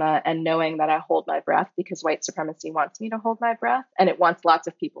this trauma and knowing that I hold my breath because white supremacy wants me to hold my breath. And it wants lots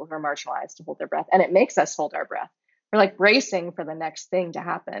of people who are marginalized to hold their breath. And it makes us hold our breath. We're like bracing for the next thing to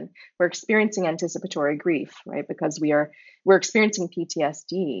happen. We're experiencing anticipatory grief, right? Because we're experiencing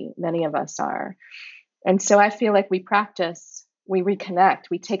PTSD. Many of us are. And so I feel like we practice, we reconnect,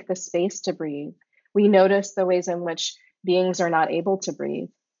 we take the space to breathe. We notice the ways in which beings are not able to breathe.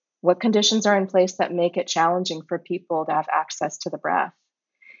 What conditions are in place that make it challenging for people to have access to the breath?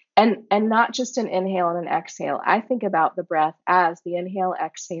 And not just an inhale and an exhale. I think about the breath as the inhale,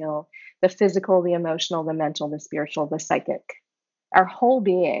 exhale, the physical, the emotional, the mental, the spiritual, the psychic, our whole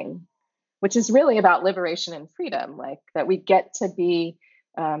being, which is really about liberation and freedom, like that we get to be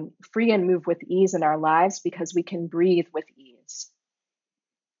free and move with ease in our lives because we can breathe with ease.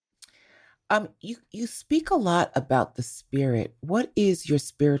 You speak a lot about the spirit. What is your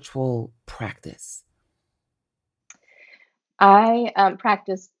spiritual practice? I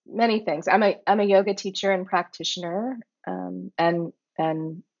practice many things. I'm a yoga teacher and practitioner, and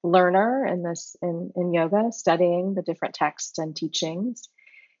learner in yoga, studying the different texts and teachings.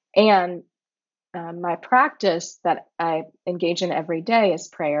 And my practice that I engage in every day is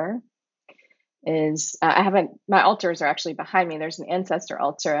prayer. My altars are actually behind me. There's an ancestor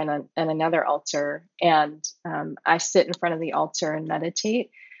altar and another altar, and I sit in front of the altar and meditate.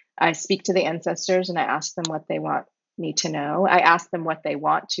 I speak to the ancestors and I ask them what they want me to know. I ask them what they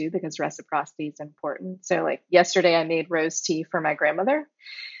want to, because reciprocity is important. So like yesterday I made rose tea for my grandmother.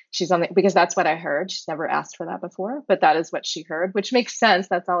 She's because that's what I heard. She's never asked for that before, but that is what she heard, which makes sense.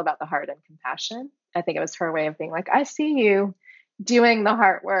 That's all about the heart and compassion. I think it was her way of being like, I see you. doing the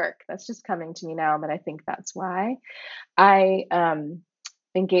hard work. That's just coming to me now, but I think that's why. I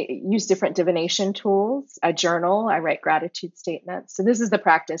use different divination tools. I journal, I write gratitude statements. So this is the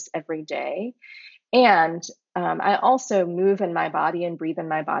practice every day. And I also move in my body and breathe in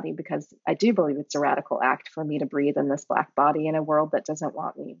my body because I do believe it's a radical act for me to breathe in this Black body in a world that doesn't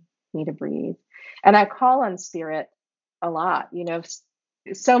want me to breathe. And I call on spirit a lot.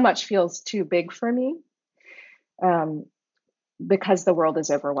 So much feels too big for me um, because the world is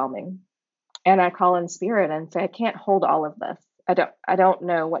overwhelming. And I call in spirit and say, I can't hold all of this. I don't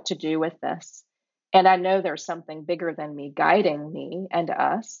know what to do with this. And I know there's something bigger than me guiding me and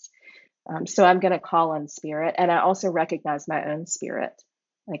us. So I'm going to call on spirit. And I also recognize my own spirit.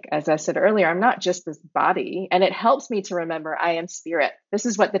 Like, as I said earlier, I'm not just this body. And it helps me to remember I am spirit. This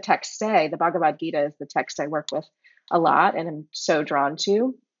is what the texts say. The Bhagavad Gita is the text I work with a lot and I'm so drawn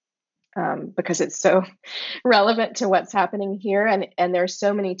to because it's so relevant to what's happening here. And there's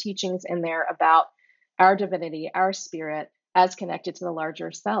so many teachings in there about our divinity, our spirit as connected to the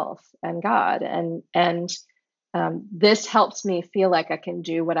larger self and God. And this helps me feel like I can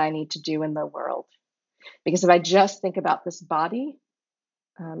do what I need to do in the world. Because if I just think about this body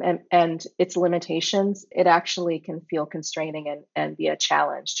and its limitations, it actually can feel constraining and be a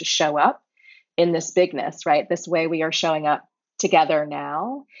challenge to show up in this bigness, right? This way we are showing up together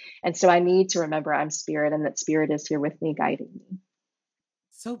now. And so I need to remember I'm spirit and that spirit is here with me, guiding me.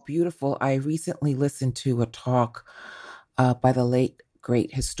 So beautiful. I recently listened to a talk by the late,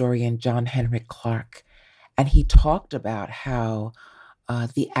 great historian John Henrik Clarke, and he talked about how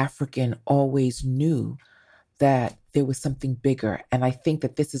the African always knew that there was something bigger. And I think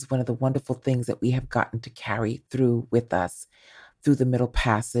that this is one of the wonderful things that we have gotten to carry through with us through the Middle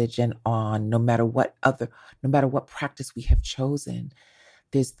Passage and on, no matter what practice we have chosen.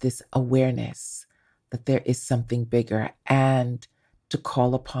 There's this awareness that there is something bigger and to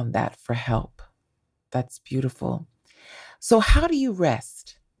call upon that for help. That's beautiful. So how do you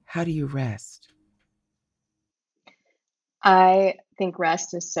rest? How do you rest? I think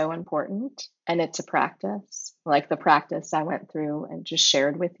rest is so important and it's a practice, like the practice I went through and just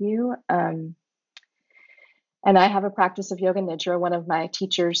shared with you. And I have a practice of Yoga Nidra. One of my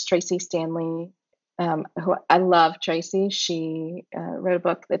teachers, Tracy Stanley, who I love Tracy, she wrote a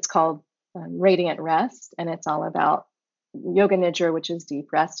book that's called Radiant Rest, and it's all about Yoga Nidra, which is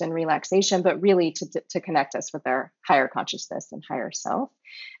deep rest and relaxation, but really to connect us with our higher consciousness and higher self.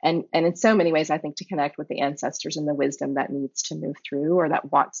 And in so many ways, I think to connect with the ancestors and the wisdom that needs to move through or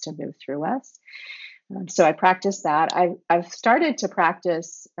that wants to move through us. So I practice that. I've started to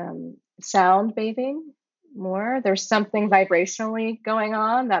practice sound bathing more. There's something vibrationally going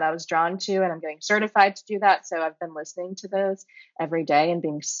on that I was drawn to, and I'm getting certified to do that. So I've been listening to those every day and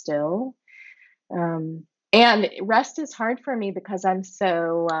being still. And rest is hard for me because I'm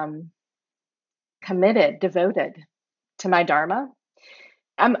so committed, devoted to my Dharma.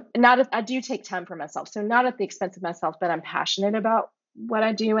 I do take time for myself. So not at the expense of myself, but I'm passionate about what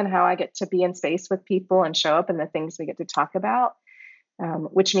I do and how I get to be in space with people and show up and the things we get to talk about.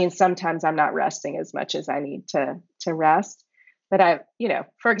 Which means sometimes I'm not resting as much as I need to rest. But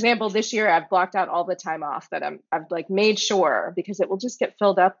for example, this year I've blocked out all the time off that I've like made sure because it will just get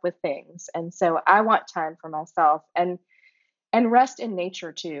filled up with things. And so I want time for myself and rest in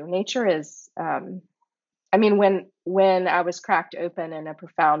nature too. Nature is, when I was cracked open in a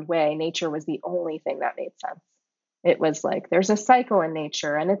profound way, nature was the only thing that made sense. It was like, there's a cycle in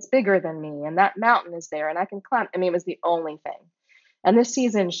nature and it's bigger than me and that mountain is there and I can climb. It was the only thing. And the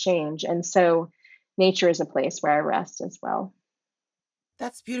seasons change. And so nature is a place where I rest as well.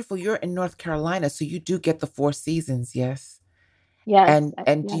 That's beautiful. You're in North Carolina, so you do get the 4 seasons, yes? Yes.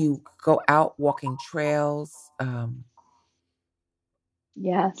 And yes. do you go out walking trails?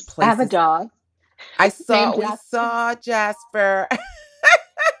 Yes. Places? I have a dog. We saw Jasper.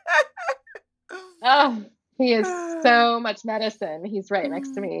 Oh, he is so much medicine. He's right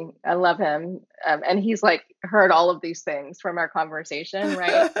next to me. I love him. And he's like heard all of these things from our conversation,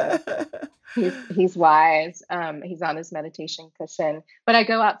 right? So he's wise. He's on his meditation cushion. But I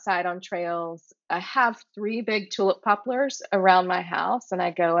go outside on trails. I have 3 big tulip poplars around my house, and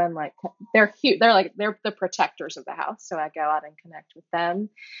I go and they're cute. They're the protectors of the house. So I go out and connect with them.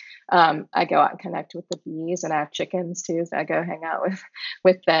 I go out and connect with the bees, and I have chickens too. So I go hang out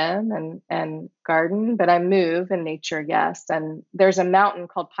with them and garden, but I move in nature. Yes. And there's a mountain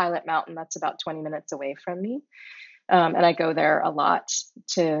called Pilot Mountain that's about 20 minutes away from me. And I go there a lot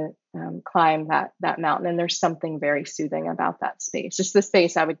to climb that mountain. And there's something very soothing about that space. Just the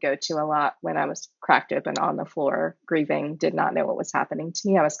space I would go to a lot when I was cracked open on the floor, grieving, did not know what was happening to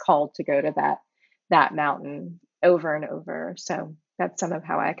me. I was called to go to that mountain over and over. So that's some of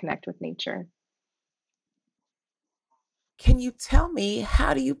how I connect with nature. Can you tell me,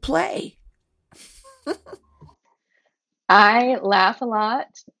 how do you play? I laugh a lot.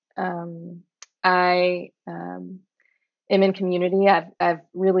 I am in community. I've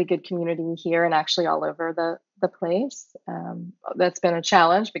really good community here and actually all over the place. That's been a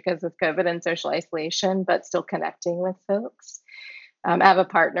challenge because of COVID and social isolation, but still connecting with folks. I have a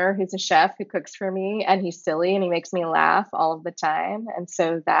partner who's a chef who cooks for me, and he's silly and he makes me laugh all of the time. And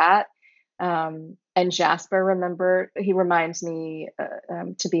so that, and Jasper, he reminds me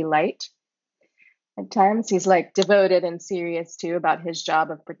to be light at times. He's like devoted and serious too about his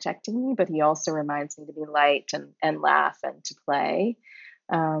job of protecting me, but he also reminds me to be light and laugh and to play.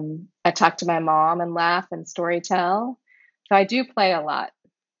 I talk to my mom and laugh and storytell. So I do play a lot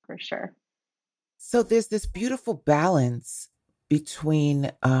for sure. So there's this beautiful balance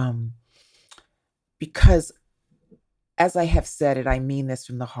between, because as I have said it, I mean this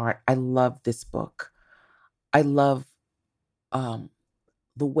from the heart. I love this book. I love the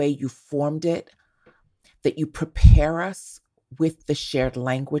way you formed it, that you prepare us with the shared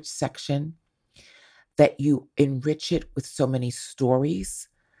language section, that you enrich it with so many stories.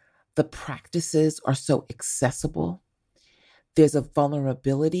 The practices are so accessible. There's a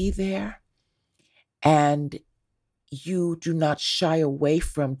vulnerability there. And you do not shy away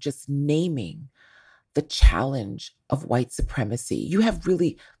from just naming the challenge of white supremacy. You have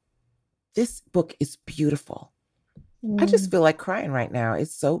really, this book is beautiful. I just feel like crying right now.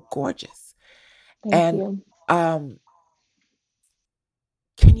 It's so gorgeous. Thank you.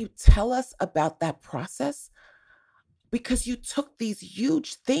 Can you tell us about that process? Because you took these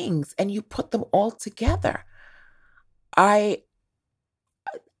huge things and you put them all together. I'm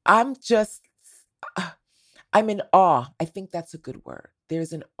in awe. I think that's a good word.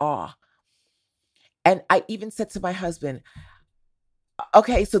 There's an awe. And I even said to my husband,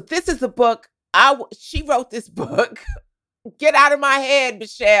 okay, so this is the book. She wrote this book. Get out of my head,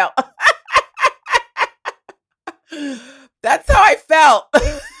 Michelle. That's how I felt.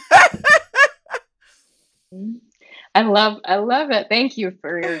 I love it. Thank you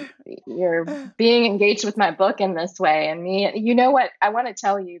for your being engaged with my book in this way. And me, you know what? I want to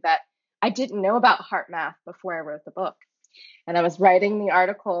tell you that I didn't know about HeartMath before I wrote the book. And I was writing the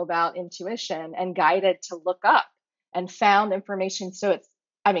article about intuition and guided to look up and found information. So it's,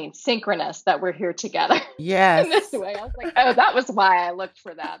 synchronous that we're here together. Yes. In this way. I was like, oh, that was why I looked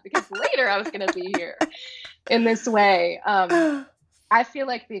for that, because later I was going to be here in this way. I feel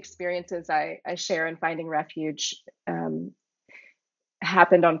like the experiences I share in Finding Refuge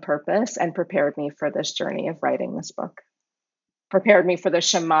happened on purpose and prepared me for this journey of writing this book, prepared me for the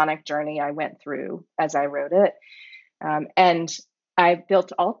shamanic journey I went through as I wrote it. And I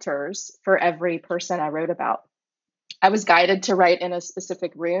built altars for every person I wrote about. I was guided to write in a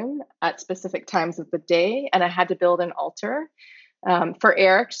specific room at specific times of the day, and I had to build an altar. For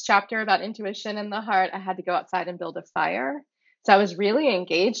Eric's chapter about intuition and the heart, I had to go outside and build a fire. So I was really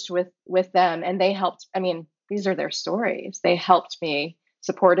engaged with them, and they helped. These are their stories. They helped me,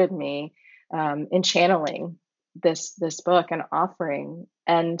 supported me in channeling this book and offering.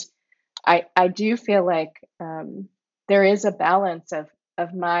 And I do feel like there is a balance of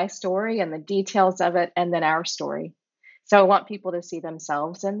my story and the details of it, and then our story. So I want people to see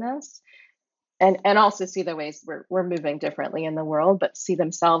themselves in this, and also see the ways we're moving differently in the world, but see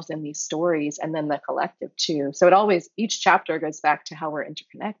themselves in these stories, and then the collective too. So each chapter goes back to how we're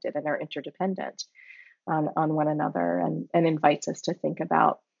interconnected and are interdependent on one another, and invites us to think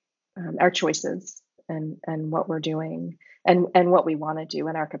about our choices and what we're doing and what we want to do,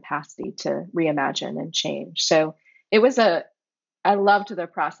 and our capacity to reimagine and change. So I loved the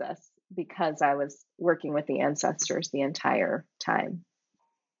process because I was working with the ancestors the entire time.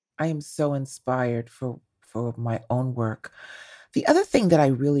 I am so inspired for my own work. The other thing that I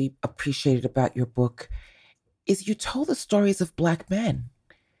really appreciated about your book is you told the stories of Black men,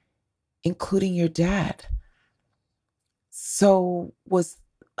 including your dad. So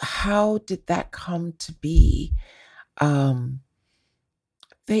how did that come to be? I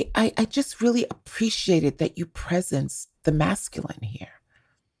just really appreciated that you presenced the masculine here.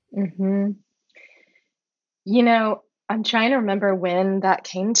 Mm-hmm. I'm trying to remember when that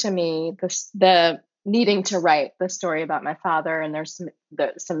came to me, the needing to write the story about my father, and there's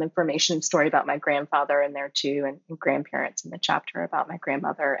some information story about my grandfather in there too, and grandparents in the chapter about my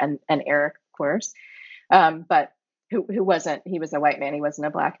grandmother and Eric, of course. But who wasn't, he was a white man, he wasn't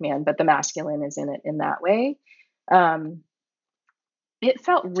a Black man, but the masculine is in it in that way. It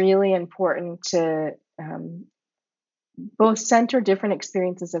felt really important to both center different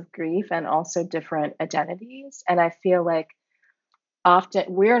experiences of grief and also different identities. And I feel like often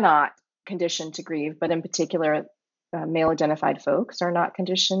we're not conditioned to grieve, but in particular, male identified folks are not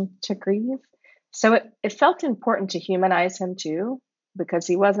conditioned to grieve. So it felt important to humanize him too, because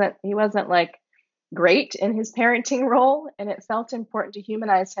he wasn't like great in his parenting role. And it felt important to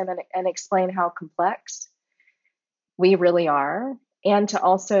humanize him and explain how complex we really are, and to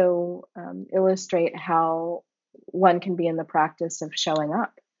also illustrate how one can be in the practice of showing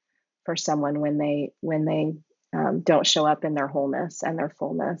up for someone when they don't show up in their wholeness and their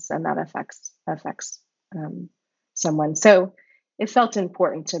fullness, and that affects someone. So it felt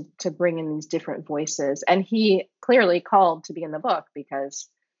important to bring in these different voices, and he clearly called to be in the book because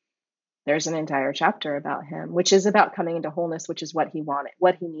there's an entire chapter about him, which is about coming into wholeness, which is what he wanted,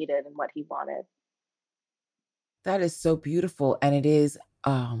 what he needed, and what he wanted. That is so beautiful, and it is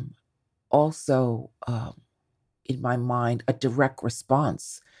also in my mind a direct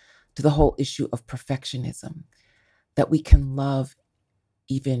response to the whole issue of perfectionism, that we can love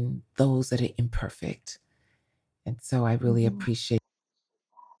even those that are imperfect. And so I really appreciate it.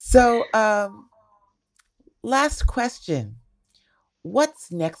 So last question.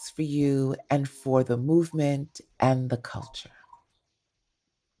 What's next for you and for the movement and the culture?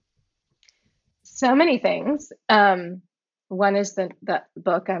 So many things. One is the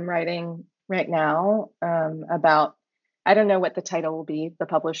book I'm writing right now about, I don't know what the title will be, the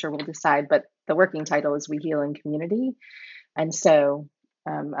publisher will decide, but the working title is We Heal in Community. And so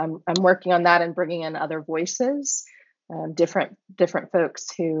I'm working on that and bringing in other voices, different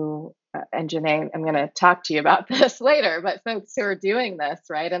folks who, and Janae, I'm going to talk to you about this later, but folks who are doing this,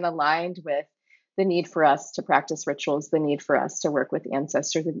 right, and aligned with the need for us to practice rituals, the need for us to work with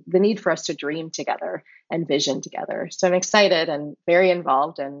ancestors, the need for us to dream together and vision together. So I'm excited and very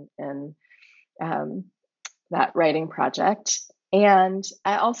involved in that writing project. And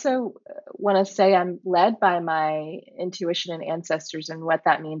I also want to say I'm led by my intuition and ancestors. And what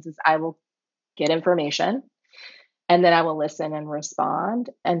that means is I will get information and then I will listen and respond.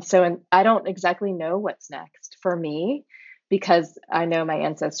 And so I don't exactly know what's next for me, because I know my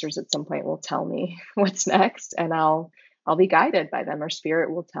ancestors at some point will tell me what's next, and I'll be guided by them, or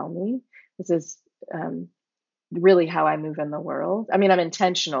spirit will tell me. This is really how I move in the world. I mean, I'm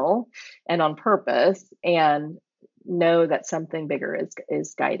intentional and on purpose, and know that something bigger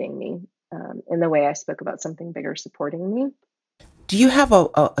is guiding me in the way I spoke about something bigger supporting me. Do you have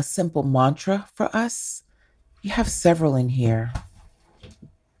a simple mantra for us? You have several in here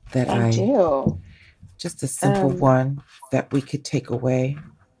that I do. Just a simple one that we could take away.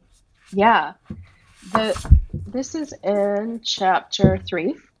 Yeah. This is in chapter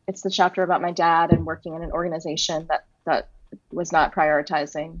 3. It's the chapter about my dad and working in an organization that was not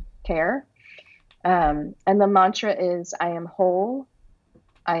prioritizing care. And the mantra is, I am whole,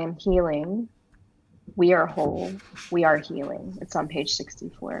 I am healing, we are whole, we are healing. It's on page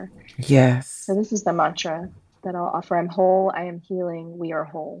 64. Yes. So this is the mantra that I'll offer. I'm whole, I am healing, we are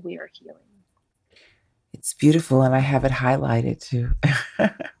whole, we are healing. It's beautiful, and I have it highlighted too.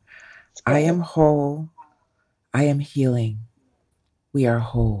 I am whole, I am healing, we are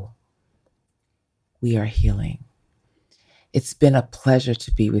whole, we are healing. It's been a pleasure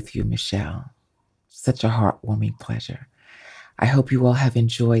to be with you, Michelle. Such a heartwarming pleasure. I hope you all have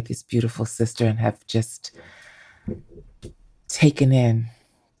enjoyed this beautiful sister and have just taken in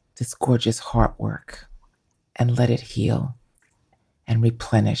this gorgeous heart work and let it heal and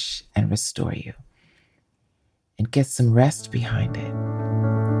replenish and restore you. And get some rest behind it.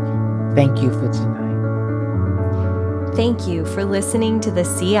 Thank you for tonight. Thank you for listening to the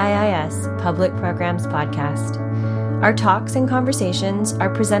CIIS Public Programs Podcast. Our talks and conversations are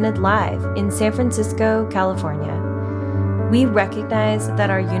presented live in San Francisco, California. We recognize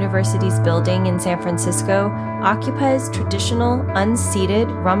that our university's building in San Francisco occupies traditional, unceded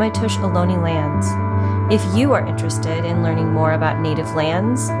Ramaytush Ohlone lands. If you are interested in learning more about Native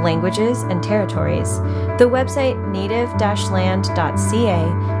lands, languages, and territories, the website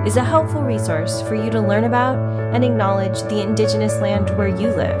native-land.ca is a helpful resource for you to learn about and acknowledge the Indigenous land where you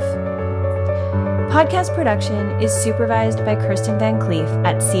live. Podcast production is supervised by Kirsten Van Cleef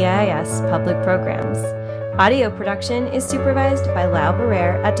at CIIS Public Programs. Audio production is supervised by Lau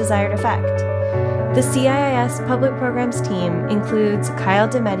Barrere at Desired Effect. The CIIS Public Programs team includes Kyle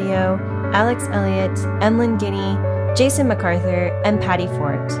DeMedio, Alex Elliott, Emlyn Guinea, Jason MacArthur, and Patty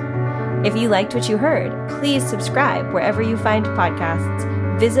Fort. If you liked what you heard, please subscribe wherever you find podcasts,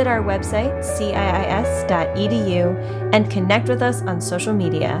 visit our website, ciis.edu, and connect with us on social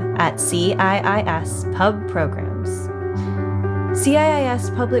media at CIIS Pub Programs.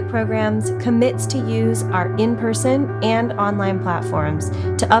 CIIS Public Programs commits to use our in-person and online platforms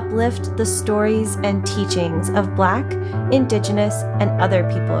to uplift the stories and teachings of Black, Indigenous, and other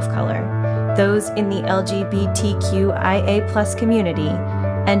people of color, those in the LGBTQIA+ community,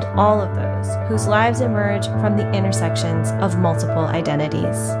 and all of those whose lives emerge from the intersections of multiple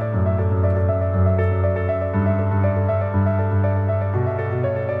identities.